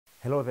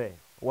Hello there.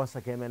 Once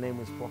again, my name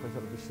is Prophet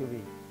Bushiri.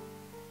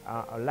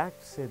 I'd like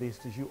to say this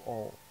to you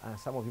all.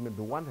 Some of you may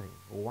be wondering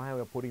why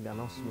we're putting the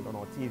announcement on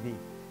our TV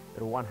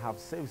that we want to have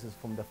services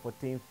from the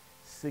 14th,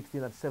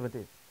 16th, and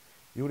 17th.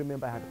 You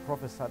remember I had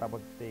prophesied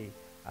about the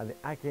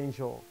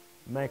Archangel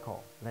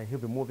Michael, that he'll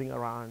be moving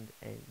around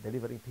and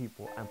delivering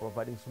people and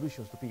providing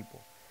solutions to people.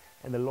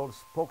 And the Lord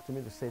spoke to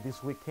me to say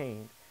this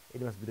weekend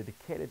it must be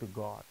dedicated to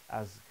God,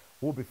 as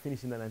we'll be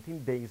finishing the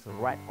 19 days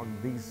right on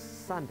this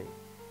Sunday.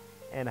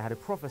 And I had a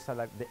prophesy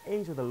that the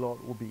angel of the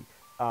Lord will be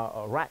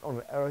right on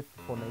the earth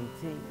for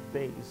 19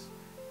 days,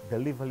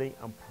 delivering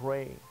and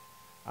praying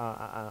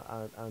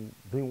and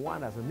doing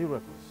wonders and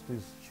miracles to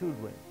his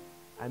children.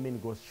 I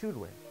mean God's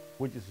children,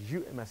 which is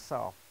you and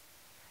myself.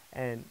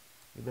 And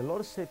the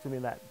Lord said to me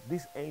that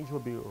this angel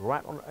will be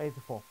right on earth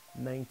for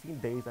 19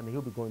 days and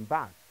he'll be going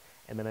back.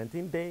 And the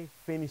 19th day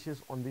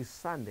finishes on this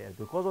Sunday. And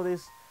because of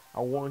this, I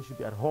want you to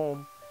be at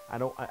home. I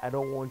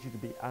don't want you to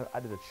be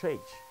at the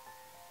church.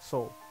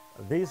 So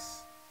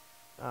this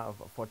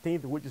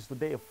 14th, which is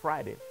today,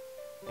 Friday,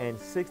 and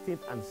 16th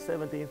and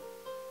 17th,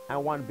 I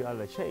want to be at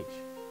the church.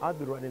 I'll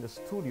be right in the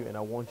studio and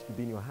I want you to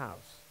be in your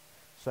house.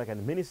 So I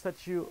can minister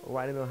to you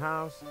right in your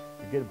house.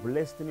 You get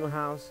blessed in your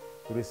house.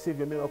 You receive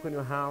your miracle in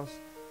your house.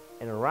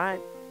 And right,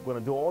 we're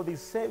going to do all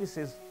these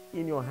services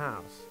in your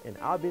house. And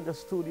I'll be in the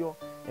studio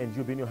and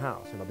you'll be in your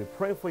house. And I'll be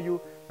praying for you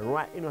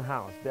right in your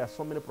house. There are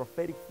so many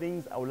prophetic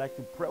things I would like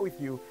to pray with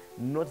you,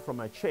 not from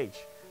my church,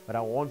 but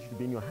I want you to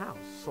be in your house.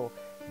 So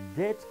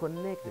get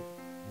connected.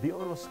 Be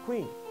on the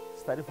screen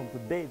starting from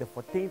today, the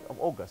 14th of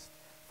August,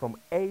 from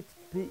 8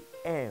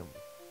 p.m.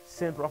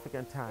 Central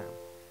African time.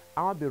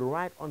 I'll be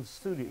right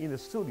in the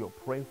studio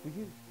praying for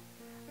you.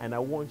 And I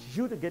want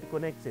you to get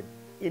connected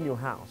in your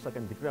house so I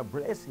can declare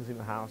blessings in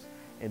your house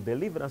and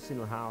deliverance in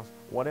your house,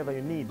 whatever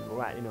you need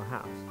right in your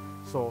house.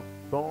 So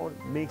don't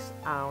mix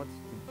out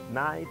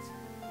tonight,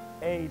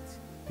 8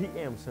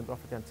 p.m. Central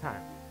African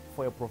time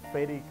for a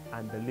prophetic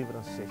and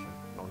deliverance session.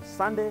 On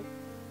Sunday,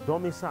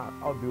 don't miss out.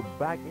 I'll be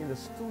back in the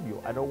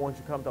studio. I don't want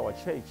you to come to our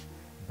church.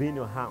 Be in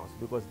your house,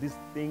 because these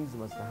things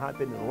must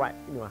happen right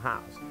in your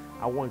house.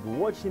 I want you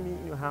watching me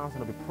in your house,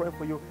 and I'll be praying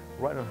for you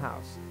right in your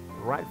house,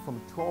 right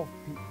from 12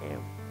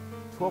 p.m.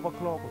 12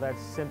 o'clock, that's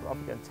Central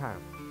African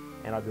time.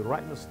 And I'll be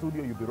right in the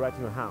studio. You'll be right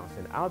in your house.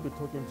 And I'll be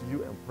talking to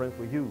you and praying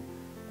for you.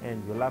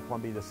 And your life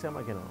won't be the same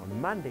again.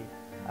 On Monday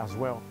as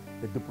well,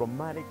 the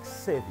diplomatic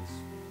service.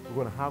 We're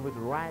going to have it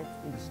right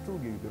in the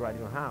studio. You'll be right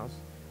in your house.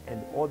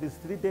 And all these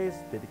 3 days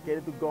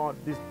dedicated to God,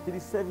 these 3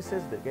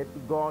 services dedicated to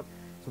God,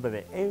 so that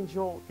the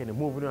angel can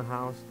move in your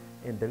house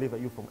and deliver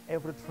you from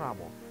every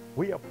trouble.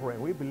 We are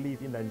praying. We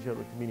believe in the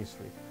angelic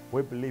ministry.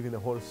 We believe in the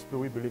Holy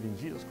Spirit. We believe in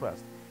Jesus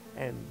Christ.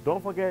 And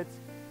don't forget,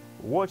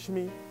 watch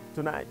me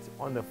tonight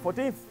on the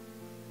 14th,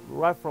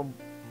 right from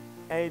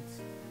 8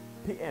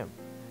 p.m.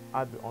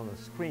 I'll be on the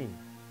screen.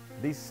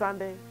 This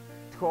Sunday,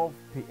 12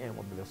 p.m.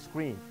 will be the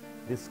screen.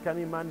 This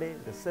coming Monday,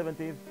 the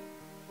 17th,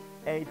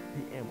 8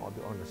 p.m. I'll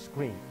be on the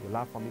screen. You'll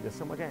laugh for me the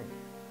same again.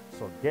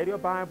 So get your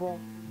Bible,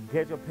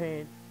 get your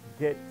pen,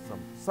 get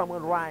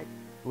someone right,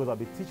 because I'll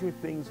be teaching you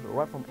things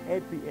right from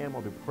 8 p.m.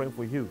 I'll be praying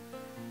for you.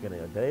 You're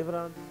going to get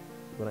deliverance,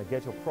 you're going to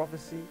get your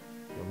prophecy,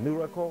 your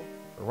miracle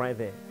right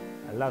there.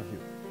 I love you.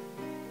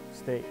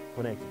 Stay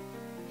connected.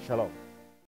 Shalom.